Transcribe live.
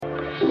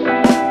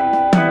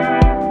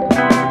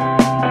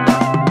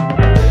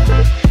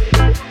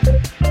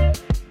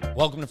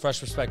Welcome to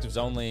Fresh Perspectives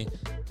Only.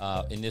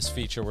 In this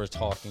feature, we're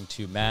talking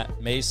to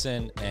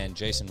Mason and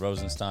Jason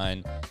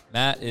Rosenstein.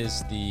 Matt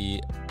is the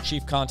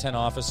Chief Content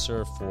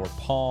Officer for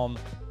Palm,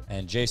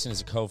 and Jason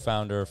is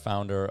a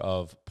founder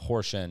of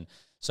Portion.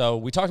 So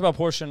we talked about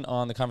Portion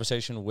on the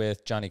conversation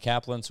with Johnny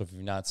Kaplan, so if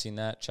you've not seen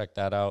that, check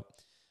that out.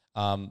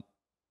 The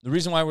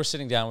reason why we're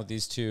sitting down with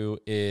these two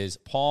is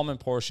Palm and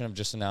Portion have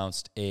just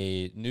announced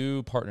a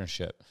new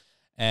partnership.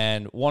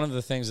 And one of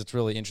the things that's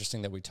really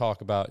interesting that we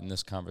talk about in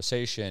this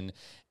conversation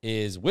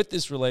is with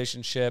this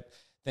relationship,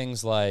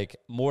 things like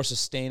more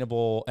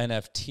sustainable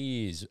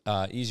NFTs,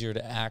 easier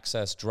to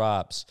access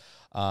drops,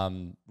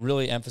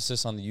 really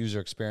emphasis on the user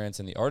experience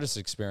and the artist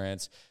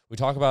experience. We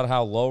talk about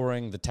how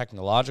lowering the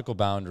technological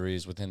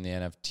boundaries within the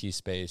NFT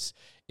space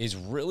is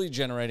really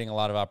generating a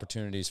lot of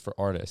opportunities for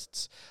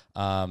artists.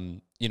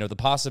 The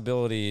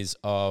possibilities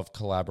of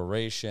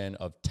collaboration,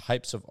 of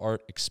types of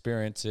art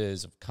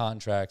experiences, of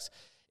contracts,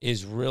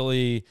 is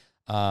really,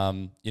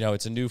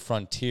 it's a new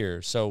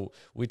frontier. So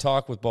we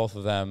talk with both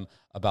of them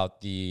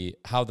about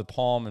how the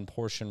Palm and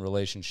Portion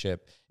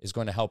relationship is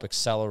going to help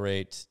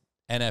accelerate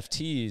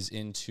NFTs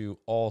into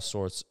all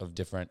sorts of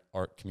different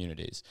art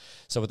communities.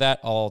 So with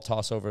that, I'll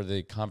toss over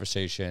the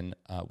conversation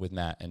with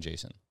Matt and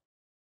Jason.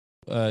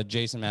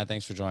 Jason, Matt,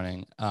 thanks for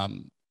joining.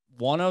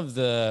 One of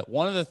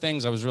the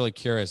things I was really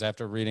curious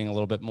after reading a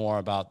little bit more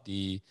about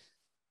the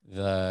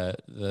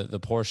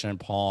Portion and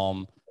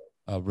Palm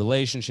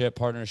relationship,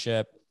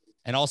 partnership,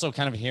 and also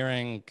kind of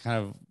hearing kind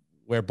of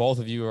where both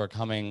of you are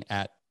coming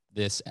at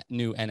this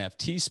new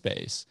NFT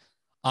space.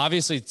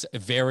 Obviously, it's a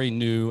very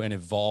new and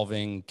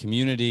evolving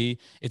community.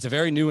 It's a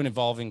very new and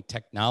evolving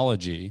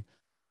technology.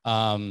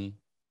 And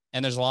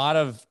there's a lot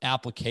of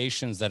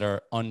applications that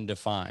are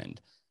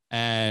undefined.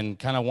 And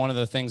kind of one of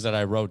the things that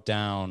I wrote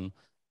down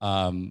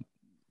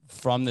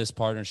from this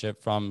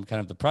partnership, from kind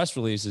of the press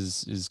release,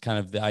 is kind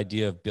of the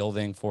idea of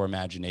building for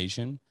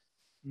imagination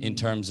in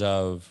terms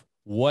of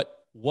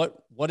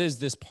what is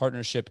this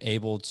partnership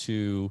able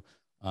to,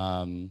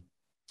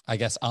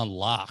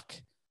 unlock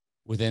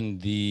within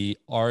the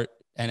art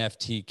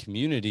NFT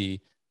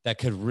community that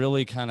could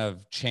really kind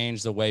of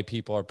change the way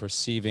people are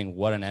perceiving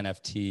what an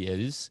NFT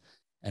is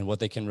and what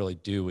they can really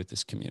do with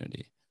this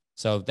community.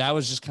 So that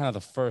was just kind of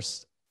the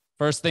first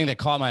thing that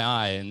caught my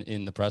eye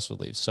in the press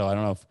release. So I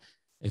don't know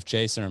if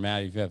Jason or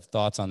Matt, if you have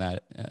thoughts on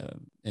that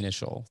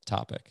initial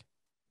topic.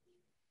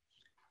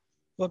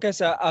 Well, I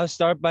guess I'll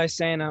start by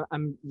saying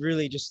I'm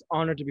really just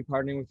honored to be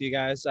partnering with you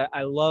guys.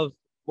 I love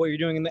what you're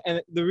doing.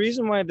 And the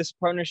reason why this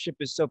partnership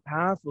is so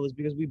powerful is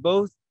because we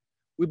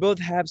both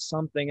have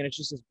something, and it's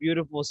just this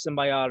beautiful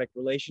symbiotic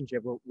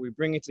relationship where we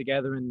bring it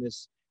together and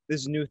this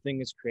new thing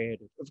is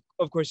created.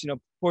 Of course,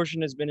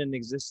 Portion has been in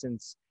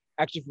existence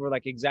actually for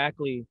like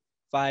exactly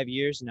 5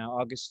 years now,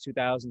 August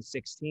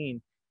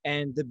 2016.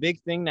 And the big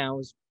thing now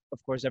is,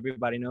 of course,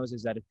 everybody knows,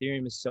 is that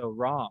Ethereum is so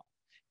raw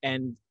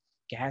and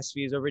gas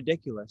fees are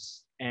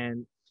ridiculous.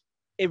 And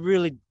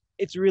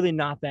it's really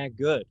not that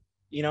good,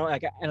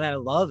 and I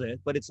love it,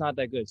 but it's not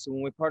that good. So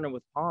when we partner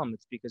with Palm,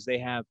 it's because they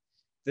have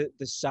the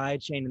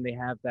side chain and they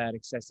have that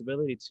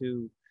accessibility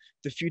to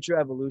the future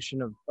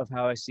evolution of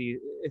how I see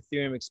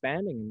Ethereum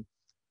expanding. And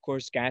of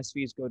course, gas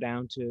fees go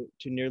down to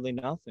nearly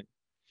nothing.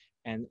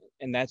 And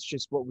that's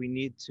just what we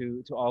need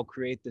to all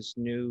create this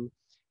new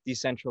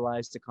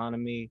decentralized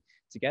economy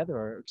together,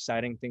 are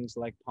exciting things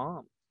like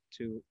Palm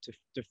to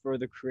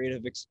further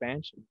creative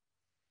expansion.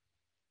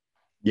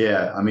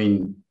 Yeah, I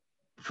mean,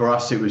 for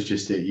us, it was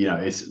just,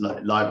 it's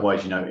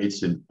likewise,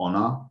 it's an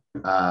honor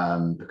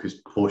because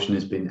Portion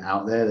has been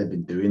out there, they've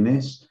been doing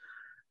this.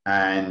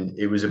 And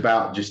it was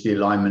about just the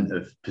alignment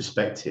of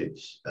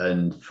perspectives.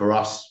 And for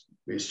us,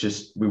 it's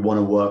just, we want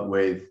to work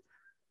with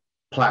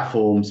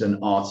platforms and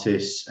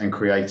artists and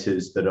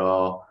creators that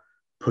are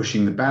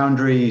pushing the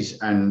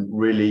boundaries and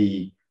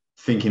really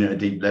thinking at a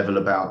deep level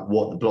about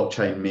what the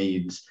blockchain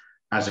means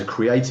as a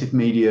creative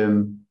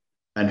medium,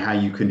 and how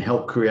you can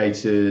help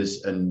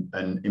creators and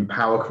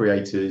empower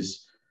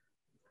creators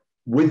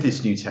with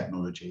this new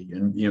technology.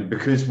 And,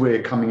 because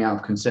we're coming out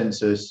of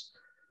consensus,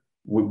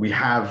 we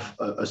have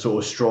a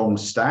sort of strong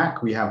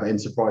stack. We have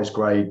enterprise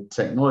grade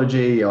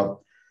technology. Our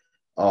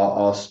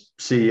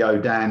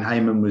CEO, Dan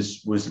Heyman,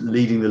 was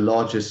leading the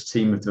largest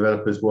team of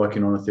developers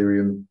working on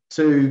Ethereum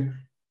 2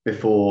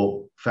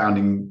 before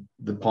founding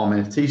the Palm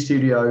NFT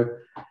studio.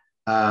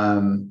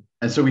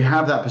 And so we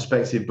have that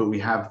perspective, but we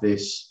have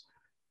this,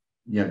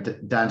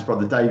 Dan's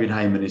brother, David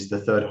Heyman, is the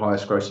third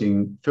highest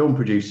grossing film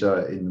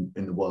producer in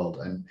the world,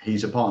 and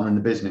he's a partner in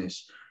the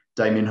business.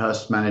 Damien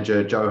Hirst's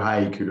manager, Joe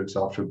Haig, who looks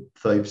after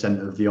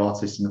 30% of the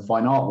artists in the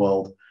fine art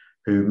world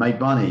who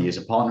make money, is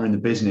a partner in the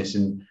business.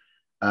 And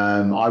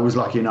I was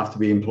lucky enough to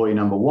be employee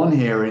number one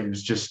here. And it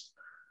was just,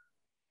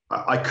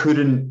 I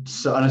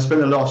couldn't, and I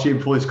spent the last year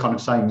before this kind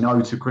of saying no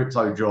to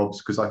crypto jobs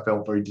because I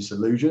felt very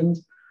disillusioned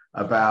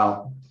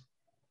about,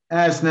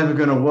 it's never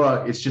going to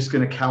work. It's just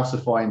going to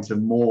calcify into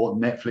more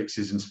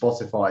Netflixes and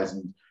Spotifys,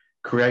 and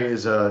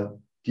creators are,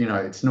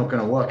 it's not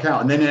going to work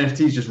out. And then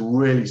NFTs just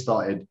really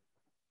started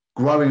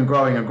growing and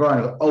growing and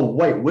growing. Like, oh,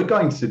 wait,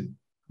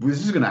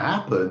 this is going to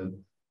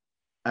happen.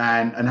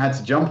 and had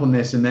to jump on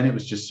this. And then it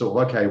was just sort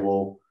of, okay,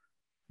 well,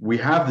 we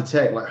have the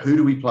tech. Like, who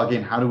do we plug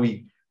in? How do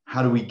we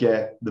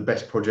get the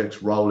best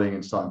projects rolling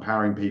and start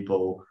empowering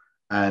people?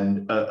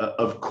 And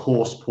of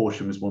course,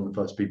 Portion was one of the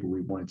first people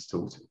we wanted to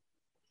talk to.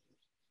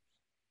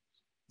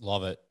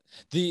 Love it.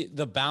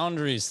 The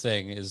boundaries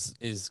thing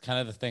is kind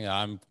of the thing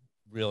I'm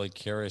really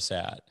curious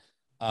at,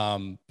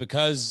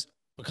 because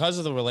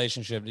of the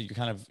relationship that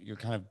you're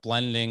kind of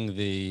blending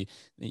the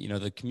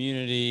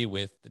community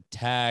with the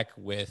tech,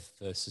 with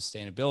the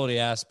sustainability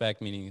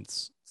aspect, meaning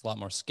it's a lot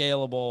more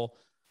scalable.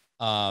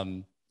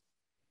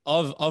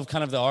 Of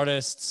kind of the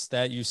artists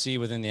that you see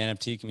within the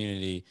NFT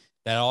community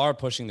that are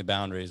pushing the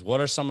boundaries,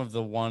 what are some of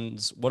the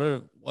ones? What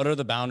are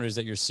the boundaries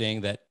that you're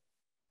seeing that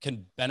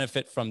can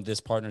benefit from this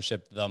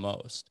partnership the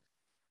most,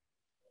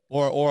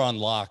 or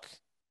unlock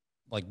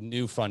like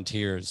new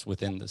frontiers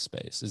within the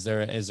space? Is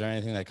there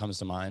anything that comes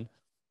to mind?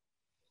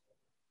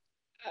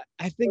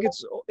 I think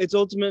it's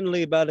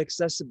ultimately about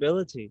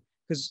accessibility,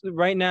 because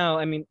right now,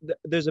 I mean,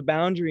 there's a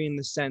boundary in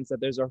the sense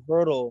that there's a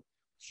hurdle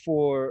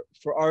for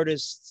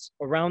artists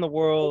around the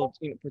world,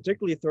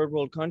 particularly third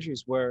world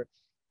countries, where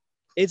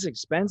it's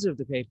expensive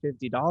to pay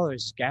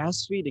 $50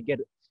 gas fee to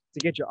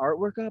get your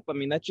artwork up. I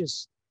mean, that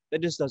just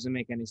doesn't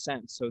make any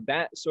sense. So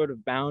that sort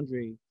of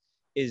boundary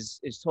is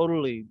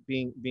totally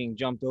being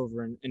jumped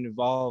over and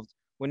involved,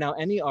 where now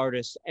any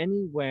artist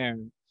anywhere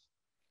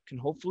can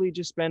hopefully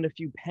just spend a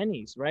few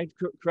pennies, right?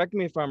 Correct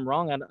me if I'm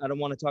wrong. I don't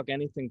want to talk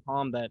anything,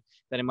 Palm, that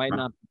it might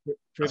not be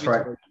privy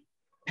to.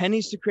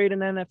 Pennies to create an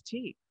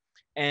NFT,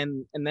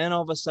 and then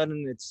all of a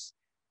sudden it's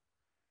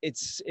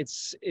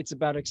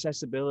about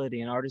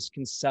accessibility, and artists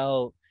can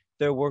sell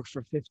their work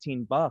for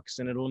 $15,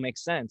 and it'll make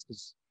sense,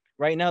 because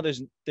right now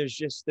there's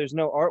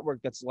no artwork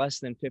that's less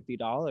than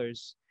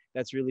 $50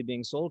 that's really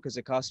being sold, because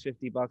it costs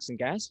 $50 in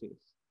gas fees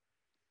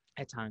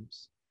at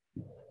times.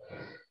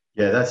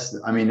 Yeah, that's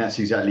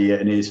exactly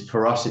it. And it's,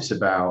 for us, it's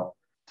about,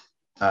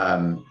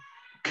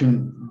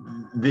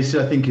 this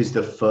I think is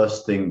the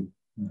first thing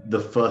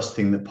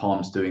that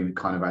Palm's doing that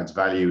kind of adds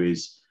value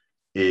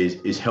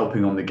is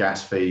helping on the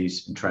gas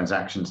fees and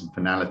transactions and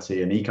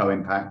finality and eco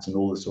impact and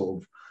all the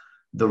sort of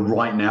the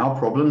right now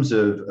problems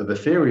of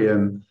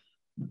Ethereum.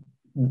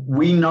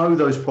 We know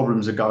those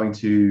problems are going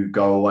to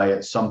go away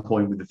at some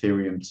point with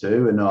Ethereum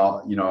 2, and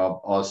our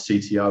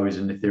CTO is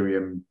an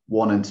Ethereum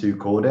 1 and 2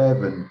 core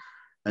dev,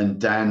 and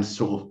Dan's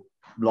sort of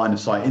line of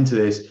sight into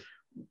this.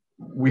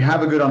 We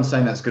have a good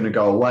understanding that's going to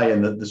go away,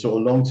 and the sort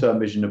of long-term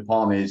vision of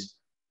Palm is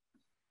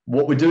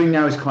what we're doing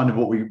now is kind of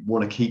what we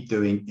want to keep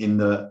doing.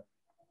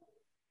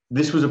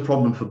 This was a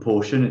problem for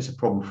Portion, it's a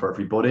problem for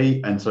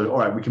everybody, and so all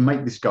right, we can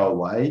make this go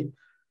away,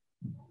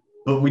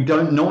 but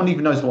no one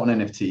even knows what an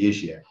NFT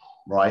is yet.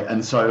 Right.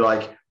 And so,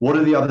 like, what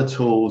are the other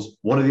tools?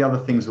 What are the other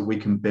things that we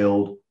can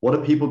build? What are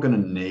people going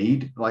to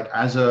need? Like,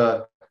 as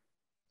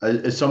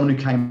someone who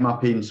came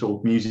up in sort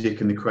of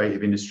music and the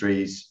creative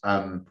industries,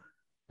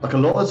 like a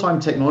lot of the time,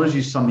 technology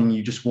is something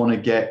you just want to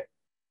get.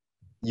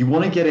 You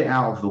want to get it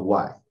out of the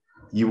way.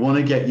 You want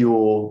to get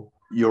your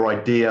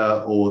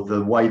idea or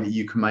the way that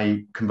you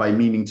can convey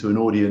meaning to an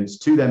audience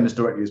to them as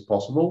directly as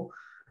possible.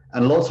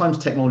 And a lot of times,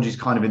 technology is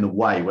kind of in the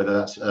way, whether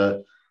that's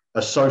a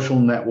social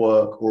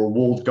network or a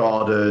walled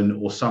garden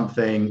or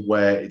something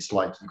where it's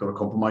like you've got to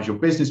compromise your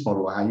business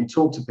model or how you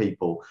talk to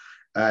people.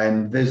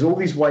 And there's all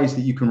these ways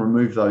that you can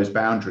remove those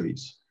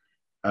boundaries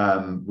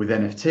with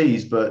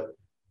NFTs. But,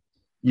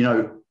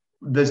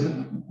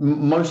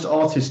 most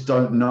artists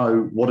don't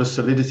know what a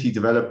Solidity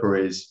developer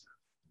is.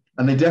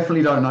 And they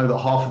definitely don't know that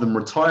half of them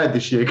retired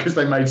this year because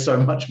they made so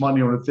much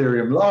money on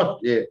Ethereum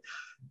last year,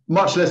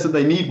 much less that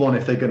they need one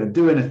if they're going to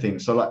do anything.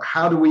 So, like,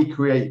 how do we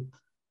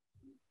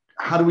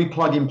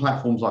plug in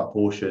platforms like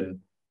Portion?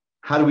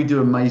 How do we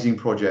do amazing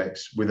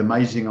projects with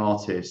amazing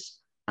artists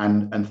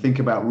and think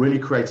about really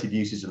creative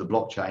uses of the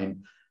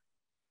blockchain?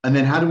 And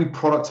then how do we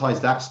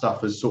productize that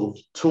stuff as sort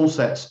of tool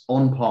sets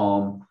on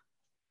Palm,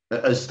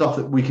 as stuff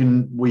that we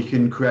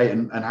can create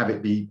and have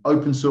it be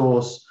open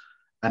source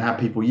and have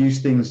people use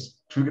things?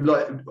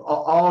 Like,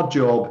 our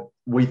job,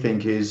 we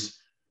think, is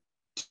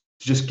to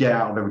just get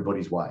out of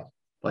everybody's way.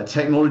 Like,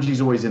 technology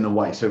is always in the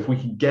way. So if we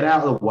can get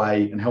out of the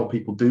way and help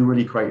people do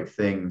really creative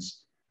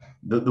things,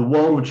 the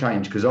world will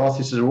change, because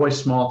artists are always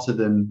smarter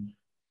than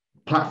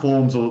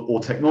platforms or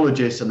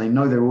technologists, and they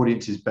know their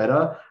audience is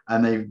better,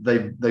 and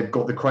they've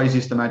got the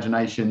craziest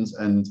imaginations,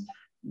 and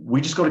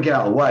we just got to get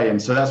out of the way.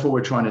 And so that's what we're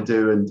trying to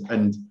do.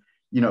 And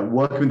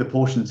working with the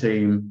Portion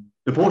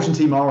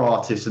team are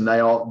artists, and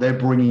they're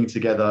bringing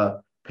together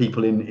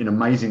people in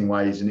amazing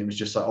ways. And it was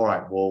just like, all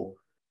right, well,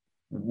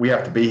 we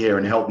have to be here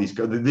and help these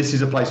guys. This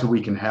is a place where we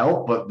can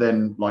help, but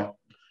then, like,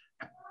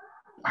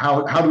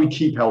 how do we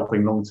keep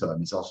helping long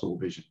term is our sort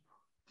of vision.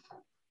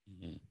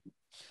 Mm-hmm.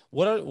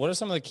 What are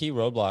some of the key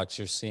roadblocks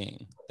you're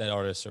seeing that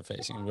artists are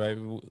facing? Right,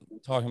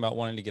 talking about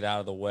wanting to get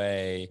out of the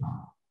way.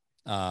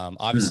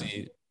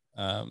 Obviously,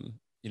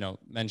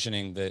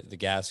 mentioning the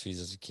gas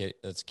fees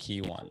that's a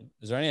key one.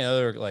 Is there any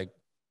other, like,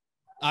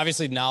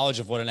 obviously knowledge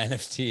of what an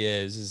NFT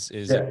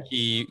is a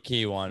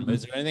key one, but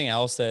is there anything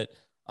else that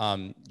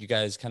you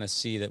guys kind of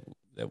see that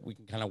that we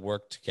can kind of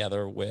work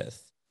together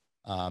with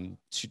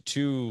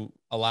to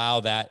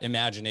allow that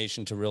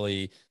imagination to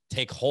really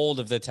take hold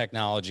of the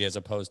technology as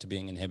opposed to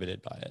being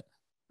inhibited by it.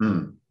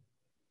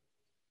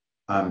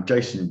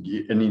 Jason,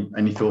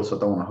 any thoughts? I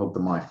don't want to hold the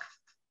mic.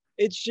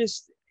 It's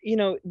just,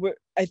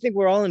 I think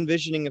we're all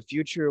envisioning a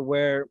future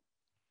where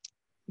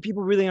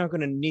people really aren't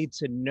going to need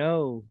to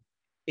know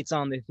it's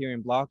on the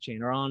Ethereum blockchain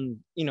or on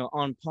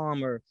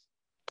Palm, or,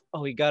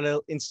 oh, you got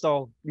to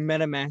install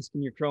MetaMask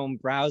in your Chrome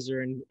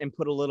browser and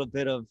put a little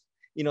bit of,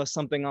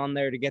 something on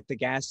there to get the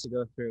gas to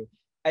go through.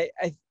 I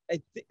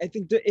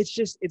think that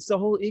it's the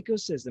whole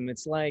ecosystem.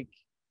 It's like,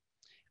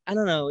 I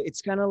don't know.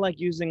 It's kind of like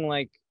using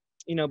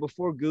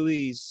before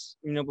GUIs,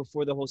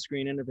 before the whole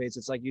screen interface,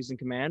 it's like using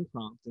command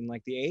prompt in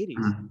like the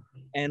 80s.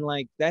 And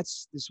like,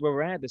 this is where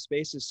we're at. The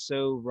space is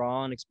so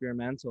raw and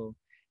experimental.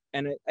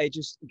 And I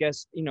just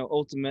guess,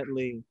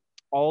 ultimately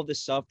all the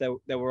stuff that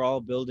we're all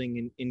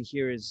building in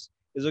here is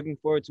looking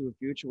forward to a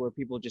future where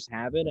people just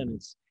have it and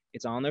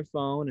it's on their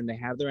phone and they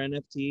have their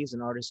NFTs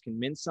and artists can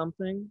mint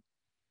something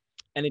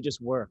and it just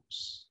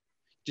works.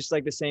 Just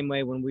like the same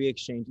way when we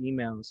exchange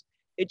emails,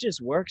 it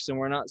just works and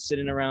we're not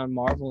sitting around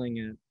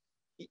marveling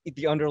at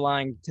the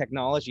underlying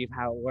technology of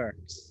how it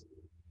works.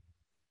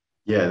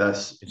 Yeah,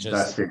 that's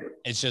it.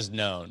 It's just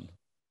known.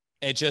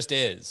 It just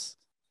is.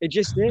 It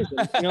just is.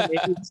 And, maybe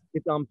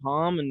it's on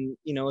Palm and,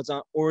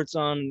 it's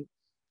on,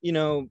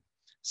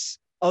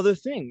 other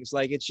things.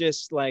 Like, it's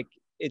just like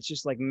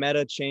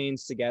meta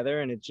chains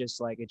together and it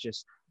just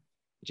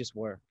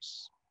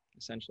works.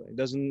 Essentially, it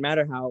doesn't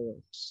matter how it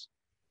works.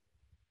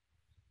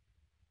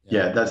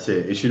 Yeah, that's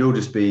it. It should all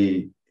just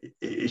be,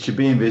 it should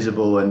be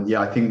invisible. And yeah,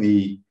 I think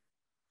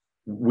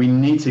we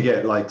need to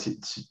get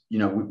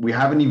we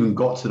haven't even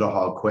got to the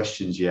hard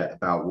questions yet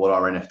about what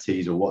are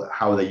NFTs or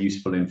how are they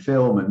useful in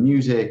film and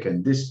music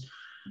and this,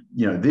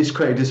 this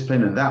creative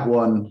discipline and that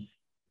one,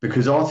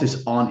 because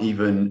artists aren't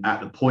even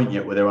at the point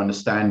yet where they're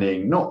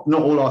understanding, not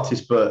all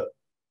artists, but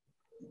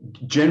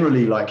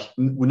generally, like,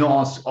 we're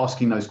not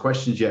asking those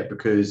questions yet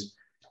because,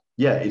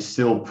 yeah, it's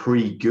still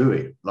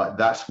pre-GUI. Like,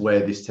 that's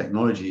where this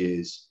technology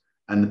is.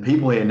 And the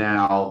people here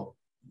now,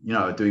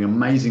 are doing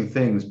amazing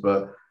things,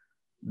 but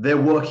they're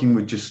working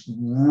with just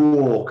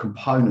raw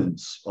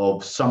components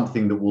of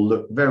something that will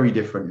look very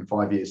different in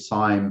 5 years'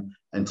 time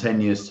and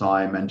 10 years'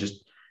 time and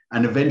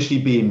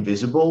eventually be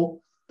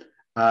invisible.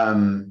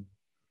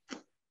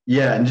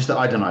 Yeah, and just,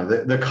 I don't know,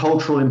 the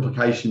cultural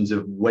implications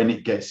of when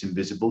it gets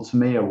invisible to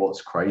me are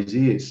what's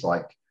crazy. It's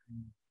like,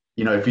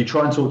 if you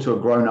try and talk to a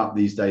grown-up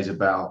these days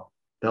about,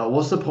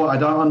 what's the point? I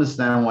don't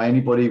understand why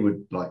anybody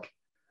would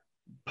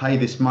pay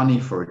this money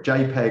for a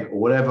JPEG or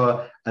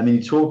whatever. And then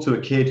you talk to a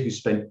kid who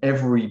spent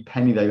every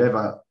penny they've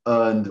ever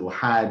earned or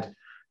had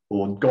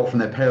or got from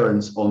their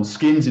parents on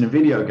skins in a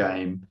video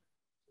game.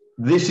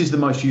 This is the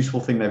most useful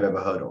thing they've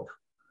ever heard of.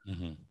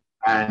 Mm-hmm.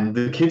 And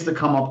the kids that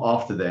come up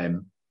after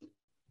them,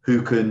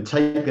 who can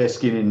take their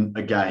skin in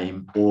a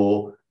game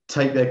or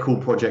take their cool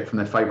project from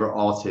their favorite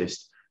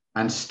artist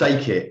and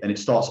stake it, and it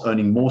starts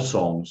earning more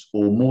songs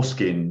or more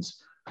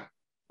skins,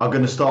 are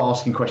going to start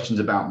asking questions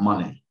about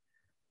money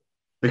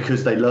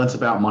because they learnt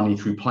about money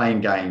through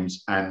playing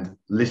games and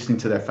listening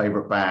to their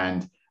favorite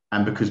band.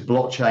 And because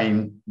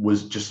blockchain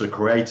was just a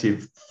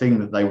creative thing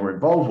that they were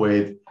involved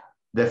with,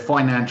 their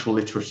financial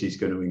literacy is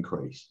going to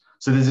increase.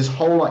 So there's this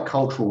whole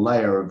cultural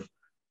layer of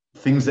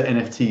things that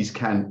NFTs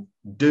can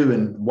do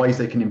and ways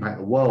they can impact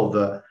the world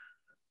that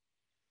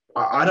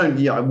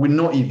we're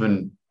not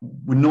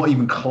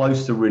even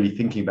close to really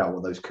thinking about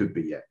what those could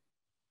be yet.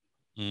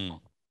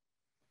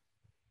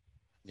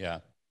 Yeah.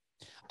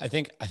 I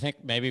think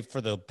maybe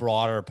for the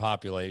broader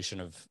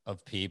population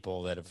of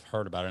people that have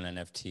heard about an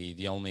NFT,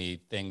 the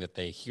only thing that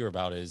they hear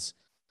about is,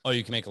 oh,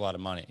 you can make a lot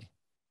of money.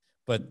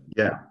 But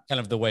yeah, kind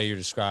of the way you're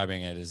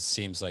describing it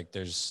seems like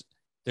there's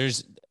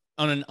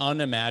an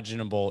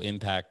unimaginable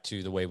impact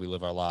to the way we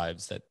live our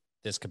lives that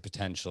this could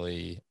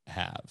potentially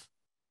have.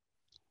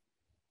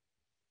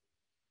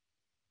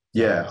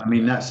 Yeah, I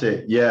mean, that's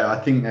it. Yeah, I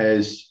think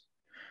there's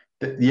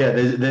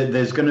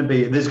going to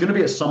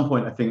be at some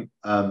point, I think,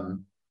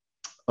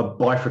 a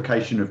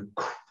bifurcation of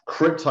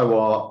crypto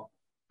art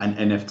and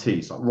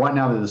NFTs. Like, right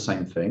now, they're the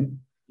same thing,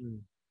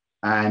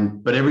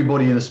 but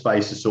everybody in the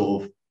space is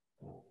sort of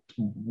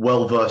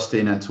well versed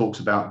in and talks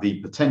about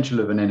the potential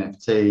of an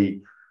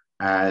NFT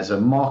as a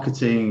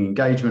marketing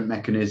engagement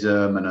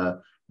mechanism and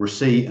a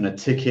receipt and a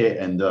ticket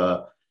and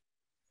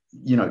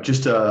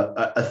just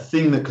a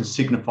thing that can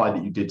signify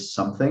that you did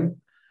something.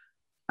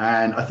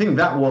 And I think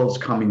that world's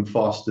coming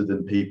faster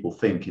than people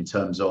think in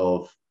terms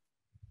of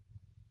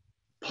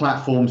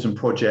platforms and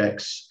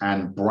projects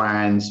and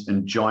brands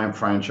and giant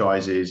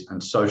franchises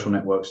and social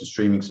networks and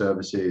streaming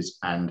services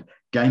and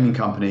gaming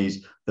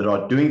companies that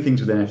are doing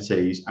things with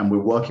NFTs. And we're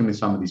working with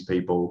some of these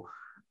people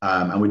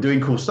and we're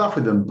doing cool stuff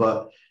with them,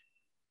 but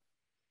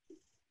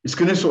it's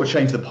going to sort of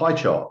change the pie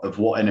chart of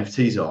what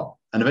NFTs are.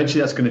 And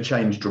eventually that's going to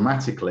change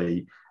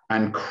dramatically.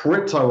 And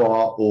crypto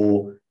art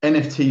or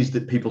NFTs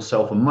that people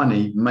sell for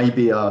money may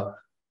be a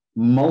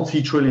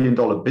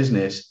multi-trillion-dollar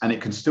business, and it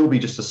can still be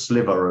just a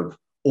sliver of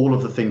all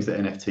of the things that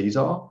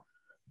NFTs are.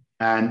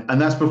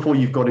 And that's before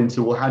you've got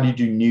into, well, how do you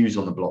do news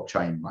on the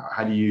blockchain?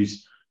 How do you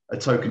use a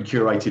token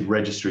curated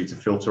registry to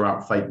filter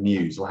out fake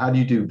news? Or how do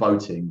you do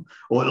voting?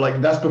 Or like,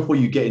 that's before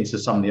you get into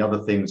some of the other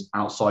things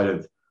outside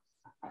of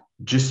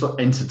just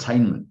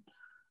entertainment.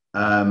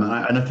 And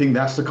I think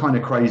that's the kind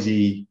of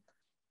crazy,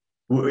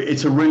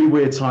 it's a really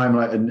weird time.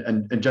 Like,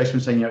 and Jason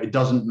was saying, you know, it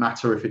doesn't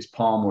matter if it's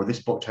Palm or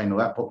this blockchain or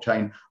that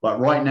blockchain. Like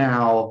right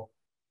now,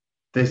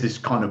 there's this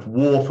kind of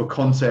war for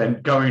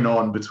content going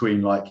on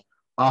between like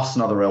us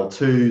and other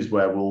L2s,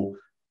 where we'll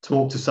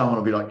talk to someone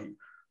and be like,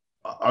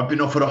 I've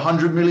been offered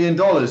 $100 million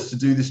to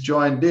do this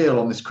giant deal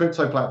on this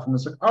crypto platform.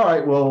 It's like, all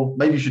right, well,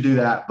 maybe you should do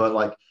that. But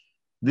like,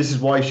 this is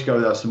why you should go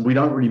with us. And we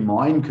don't really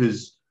mind,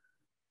 because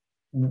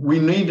we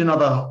need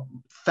another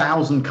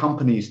 1,000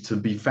 companies to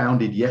be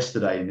founded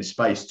yesterday in this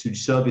space to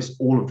service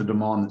all of the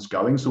demand that's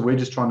going. So we're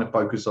just trying to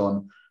focus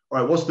on, all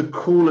right, what's the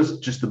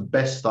coolest, just the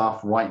best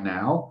stuff right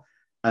now?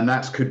 And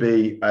that could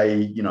be a,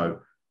 you know,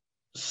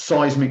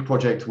 seismic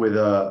project with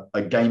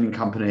a gaming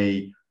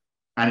company,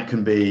 and it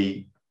can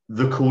be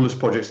the coolest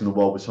projects in the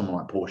world with someone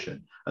like Porsche.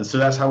 And so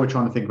that's how we're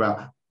trying to think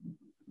about,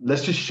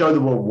 let's just show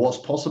the world what's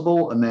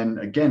possible, and then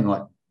again,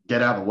 like,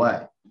 get out of the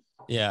way.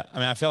 Yeah. I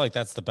mean, I feel like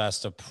that's the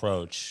best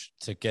approach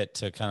to get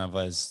to kind of,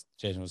 as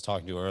Jason was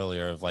talking to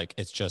earlier, of like,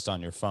 it's just on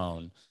your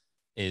phone,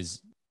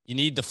 is you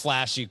need the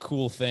flashy,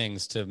 cool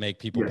things to make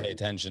people pay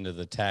attention to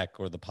the tech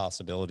or the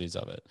possibilities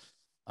of it.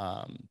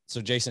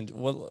 So Jason,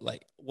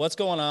 what's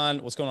going on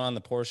in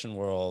the Porsche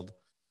world,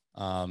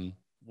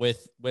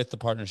 with the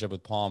partnership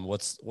with Palm?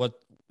 What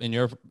in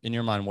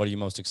your mind, what are you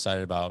most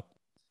excited about?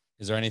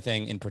 Is there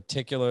anything in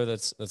particular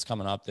that's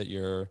coming up that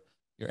you're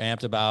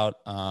amped about?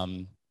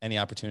 Any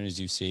opportunities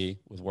you see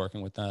with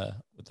working with the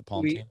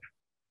Palm team?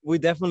 We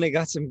definitely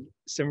got some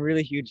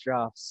really huge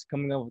drops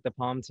coming up with the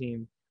Palm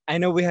team. I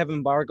know we have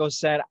embargo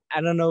set.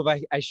 I don't know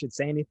if I should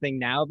say anything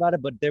now about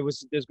it, but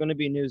there's going to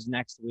be news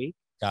next week.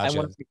 Gotcha. I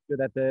want to make sure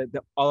that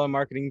the all our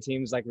marketing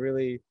teams like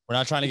really. We're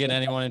not trying to get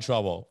anyone in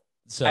trouble.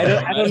 So I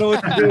don't know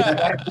what to do.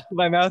 I have to keep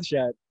my mouth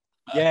shut.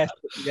 Yes,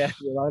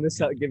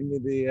 Yolanda's giving me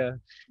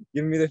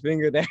the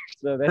finger there.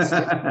 So that's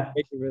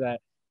thank you for that.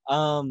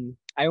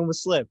 I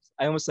almost slipped.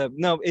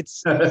 No,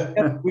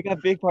 we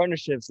got big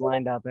partnerships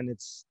lined up, and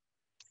it's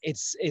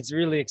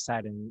really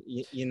exciting.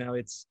 You know,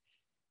 it's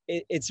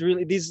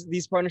really,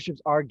 these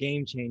partnerships are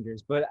game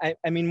changers. But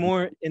I mean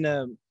more in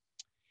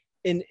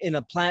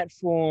a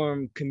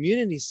platform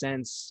community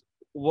sense,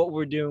 what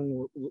we're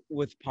doing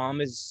with Palm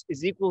is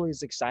equally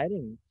as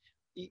exciting,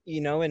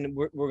 you know, and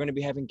we're going to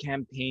be having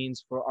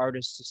campaigns for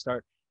artists to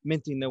start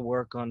minting their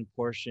work on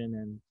Porsche,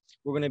 and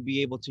we're going to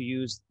be able to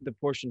use the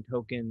Porsche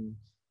token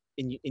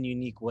in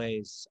unique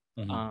ways,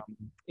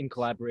 in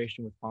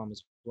collaboration with Palm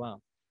as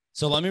well.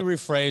 So let me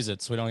rephrase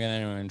it so we don't get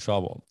anyone in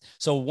trouble.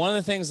 So one of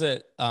the things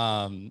that,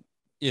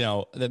 you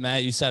know, that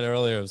Matt, you said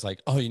earlier was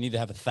like, oh, you need to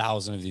have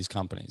 1,000 of these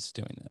companies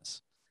doing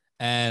this.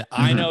 And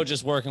I know,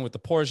 just working with the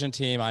Porsche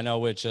team, I know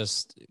with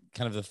just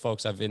kind of the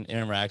folks I've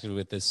interacted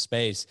with this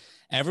space,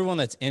 everyone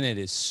that's in it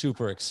is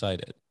super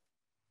excited.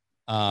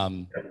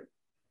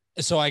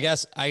 So I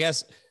guess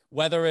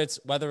whether it's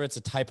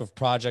a type of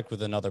project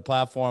with another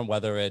platform,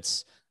 whether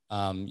it's,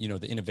 you know,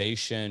 the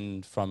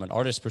innovation from an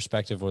artist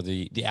perspective, or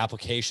the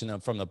application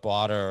from the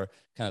broader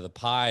kind of the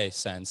pie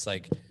sense,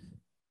 like,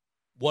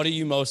 what are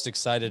you most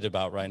excited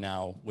about right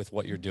now with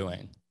what you're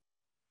doing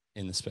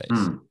in the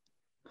space?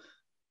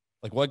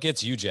 Like, what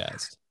gets you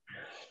jazzed?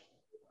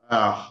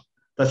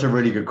 That's a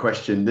really good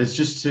question.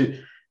 There's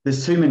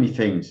too many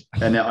things.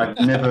 And I've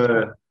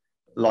never,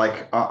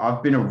 like,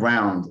 I've been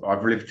around,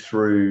 I've lived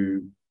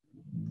through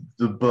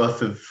the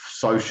birth of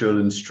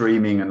social and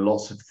streaming and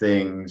lots of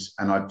things.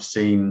 And I've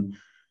seen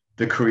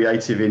the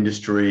creative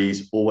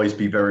industries always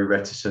be very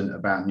reticent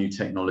about new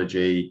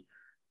technology.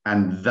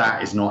 And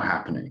that is not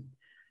happening.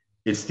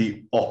 It's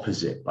the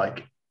opposite.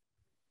 Like,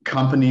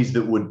 companies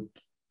that would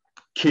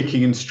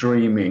kicking and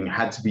streaming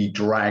had to be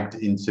dragged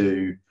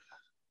into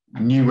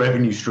new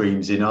revenue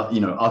streams in, you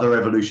know, other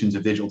evolutions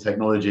of digital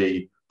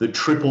technology that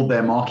tripled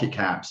their market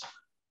caps,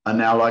 are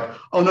now like,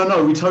 oh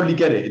no, we totally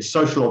get it. It's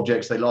social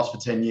objects. They last for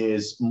 10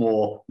 years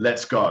more.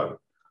 Let's go.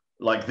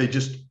 Like, they're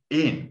just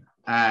in.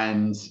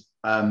 And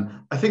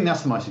I think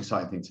that's the most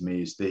exciting thing to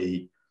me, is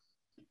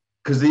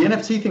because the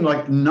NFT thing,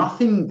 like,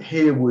 nothing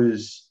here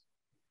was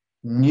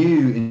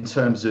new in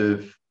terms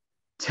of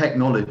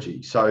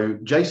technology. So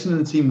Jason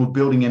and the team were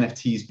building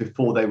NFTs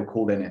before they were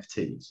called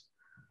NFTs,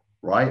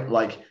 right?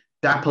 Like,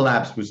 Dapper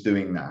Labs was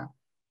doing that.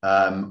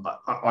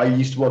 I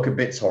used to work at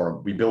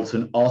BitTorrent. We built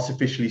an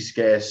artificially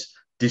scarce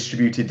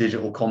distributed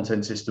digital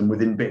content system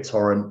within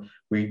BitTorrent.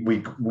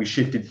 We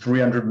shifted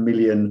 300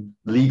 million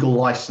legal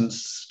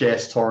licensed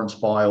scarce torrents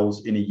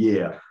files in a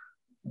year.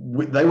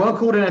 They weren't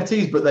called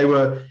NFTs, but they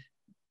were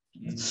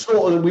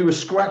sort of, we were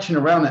scratching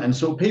around it. And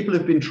so people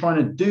have been trying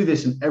to do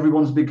this, and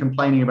everyone's been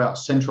complaining about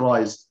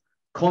centralized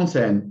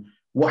content.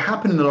 What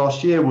happened in the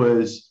last year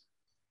was,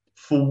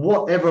 for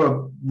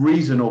whatever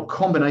reason or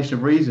combination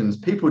of reasons,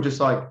 people were just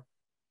like,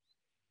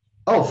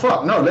 oh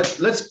fuck no,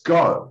 let's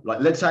go. Like,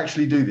 let's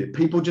actually do this.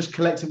 People just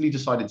collectively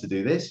decided to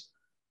do this.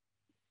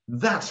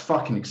 That's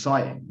fucking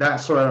exciting.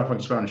 That's sorry, I don't know if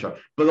I'm swearing on the show,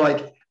 but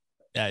like,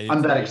 Yeah,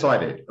 I'm that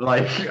excited.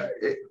 Like,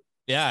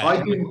 yeah,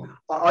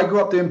 I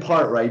grew up doing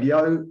pirate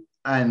radio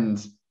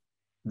and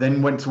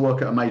then went to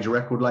work at a major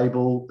record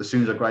label as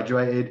soon as I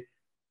graduated,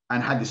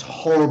 and had this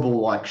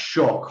horrible like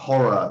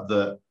horror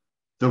that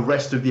the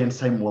rest of the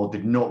entertainment world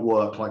did not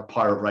work like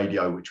pirate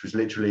radio, which was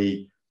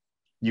literally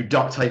you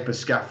duct tape a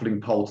scaffolding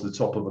pole to the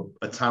top of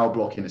a tower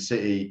block in a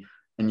city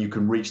and you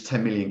can reach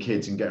 10 million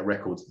kids and get a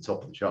record to the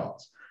top of the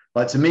charts.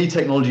 Like, to me,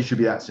 technology should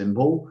be that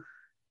simple,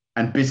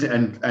 and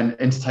business and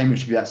entertainment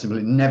should be that simple.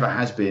 It never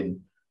has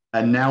been.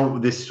 And now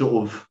this sort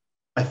of,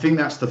 I think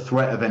that's the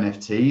threat of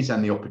NFTs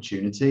and the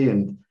opportunity.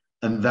 And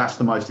that's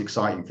the most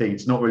exciting thing.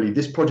 It's not really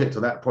this project or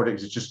that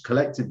project. It's just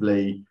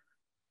collectively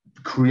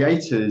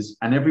creators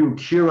and everyone,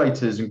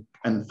 curators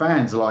and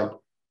fans are like,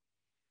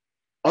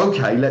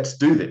 okay, let's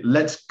do this.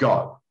 Let's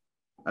go.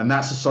 And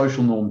that's a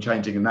social norm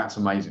changing. And that's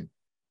amazing.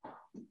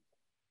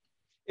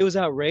 It was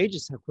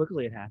outrageous how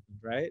quickly it happened,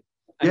 right?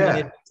 Yeah. I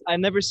mean, I've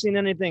never seen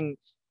anything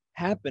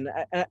happen.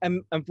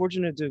 I'm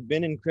fortunate to have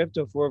been in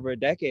crypto for over a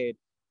decade,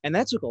 and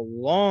that took a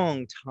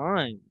long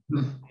time.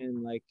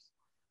 And like,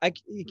 like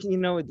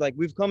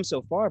we've come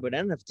so far, but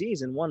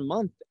NFTs in 1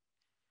 month,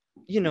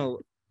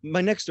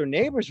 my next door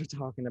neighbors were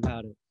talking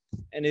about it,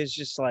 and it's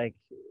just like,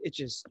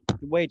 the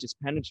way it just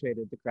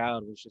penetrated the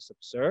crowd was just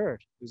absurd.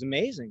 It was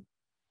amazing.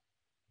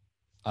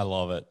 I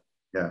love it.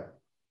 Yeah.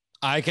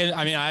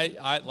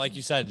 I like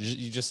you said,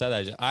 you just said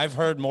that. I've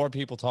heard more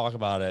people talk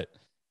about it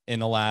in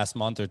the last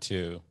month or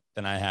two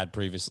than I had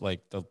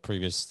the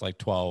previous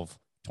 12,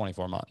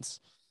 24 months.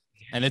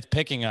 And it's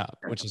picking up,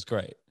 which is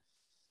great.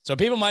 So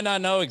people might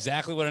not know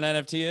exactly what an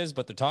NFT is,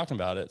 but they're talking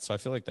about it. So I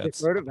feel like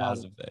that's a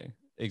positive thing.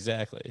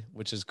 Exactly,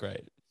 which is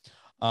great.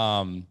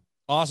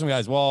 Awesome,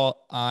 guys.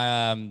 Well,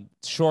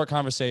 short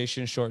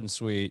conversation, short and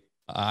sweet.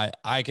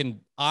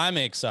 I'm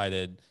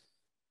excited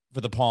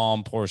for the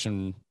Palm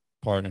Portion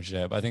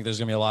partnership. I think there's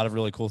gonna be a lot of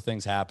really cool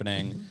things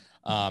happening.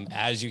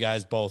 As you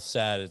guys both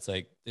said,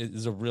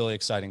 it's a really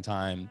exciting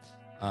time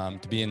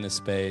to be in this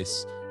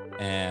space,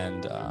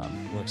 and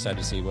we're excited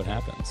to see what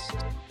happens.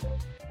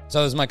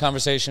 So this is my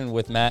conversation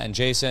with Matt and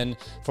Jason.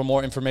 For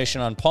more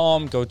information on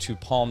Palm, go to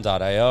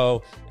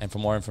palm.io. And for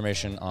more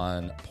information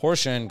on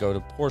Portion, go to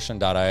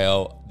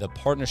portion.io. The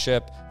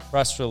partnership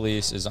press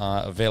release is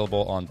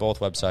available on both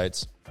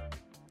websites.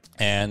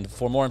 And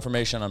for more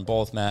information on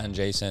both Matt and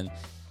Jason,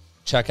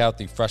 check out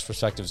the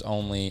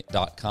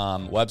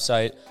freshperspectivesonly.com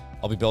website.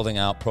 I'll be building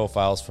out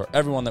profiles for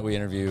everyone that we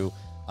interview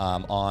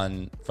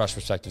on Fresh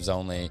Perspectives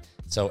Only.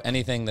 So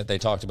anything that they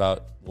talked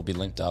about will be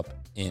linked up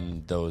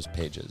in those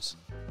pages.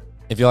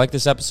 If you like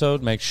this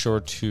episode, make sure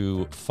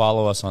to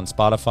follow us on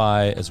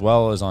Spotify as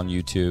well as on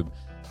YouTube,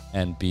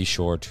 and be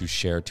sure to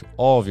share to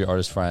all of your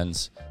artist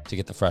friends to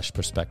get the fresh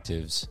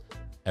perspectives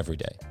every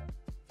day.